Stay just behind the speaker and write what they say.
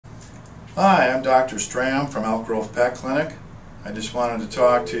Hi, I'm Dr. Stram from Elk Grove Pet Clinic. I just wanted to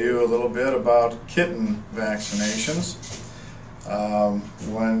talk to you a little bit about kitten vaccinations.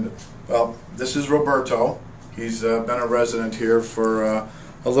 This is Roberto. He's been a resident here for a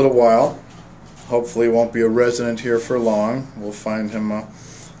little while. Hopefully won't be a resident here for long. We'll find him a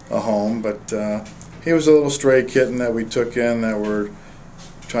home, but he was a little stray kitten that we took in that we're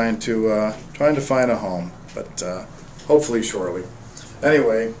trying to find a home, but hopefully shortly.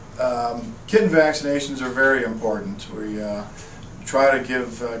 Anyway, kitten vaccinations are very important. We try to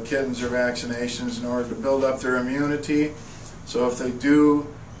give kittens their vaccinations in order to build up their immunity, so if they do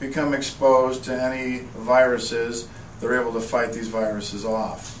become exposed to any viruses, they're able to fight these viruses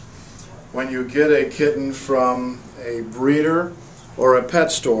off. When you get a kitten from a breeder or a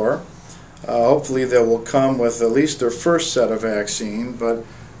pet store, hopefully they will come with at least their first set of vaccine, but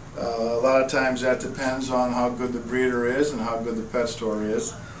a lot of times that depends on how good the breeder is and how good the pet store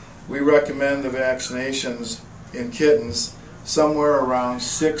is. We recommend the vaccinations in kittens somewhere around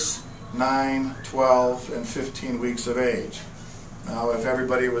 6, 9, 12, and 15 weeks of age. Now, if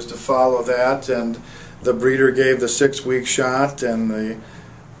everybody was to follow that and the breeder gave the 6-week shot and the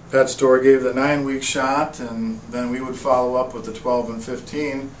pet store gave the 9-week shot, and then we would follow up with the 12 and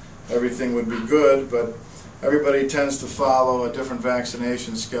 15, everything would be good, but everybody tends to follow a different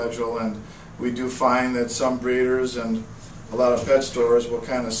vaccination schedule, and we do find that some breeders and a lot of pet stores will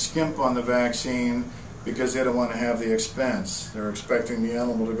kind of skimp on the vaccine because they don't want to have the expense. They're expecting the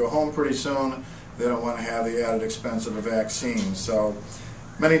animal to go home pretty soon. They don't want to have the added expense of a vaccine. So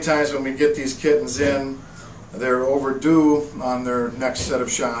many times when we get these kittens in, they're overdue on their next set of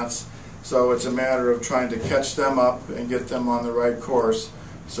shots. So it's a matter of trying to catch them up and get them on the right course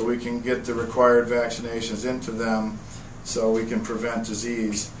so we can get the required vaccinations into them so we can prevent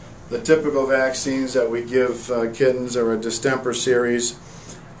disease. The typical vaccines that we give kittens are a distemper series.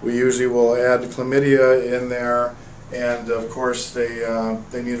 We usually will add chlamydia in there, and of course they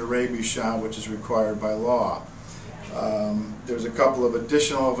need a rabies shot, which is required by law. There's a couple of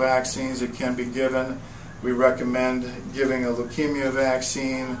additional vaccines that can be given. We recommend giving a leukemia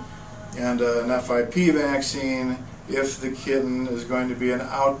vaccine and an FIP vaccine if the kitten is going to be an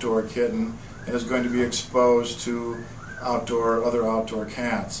outdoor kitten and is going to be exposed to other outdoor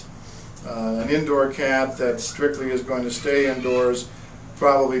cats. An indoor cat that strictly is going to stay indoors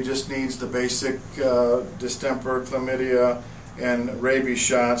probably just needs the basic distemper, chlamydia, and rabies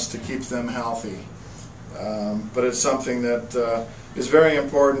shots to keep them healthy. But it's something that is very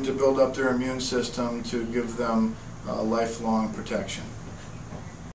important to build up their immune system to give them lifelong protection.